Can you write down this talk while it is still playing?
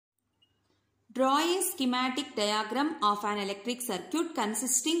Draw a schematic diagram of an electric circuit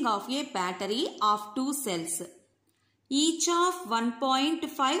consisting of a battery of two cells, each of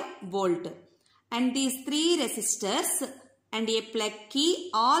 1.5 volt, and these three resistors and a plug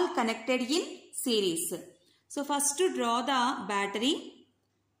key all connected in series. So first to draw the battery,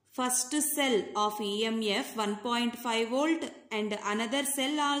 first cell of EMF 1.5 volt and another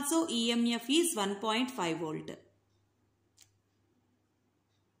cell also EMF is 1.5 volt.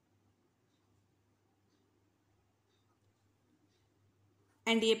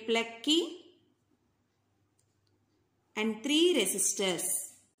 And a plug key and three resistors.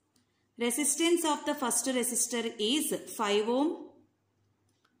 Resistance of the first resistor is 5 ohm,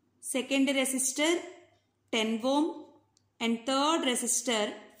 second resistor 10 ohm and third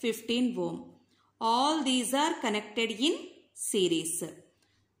resistor 15 ohm. All these are connected in series.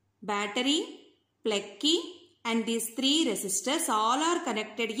 Battery, plug key and these three resistors all are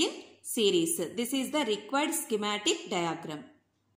connected in series. This is the required schematic diagram.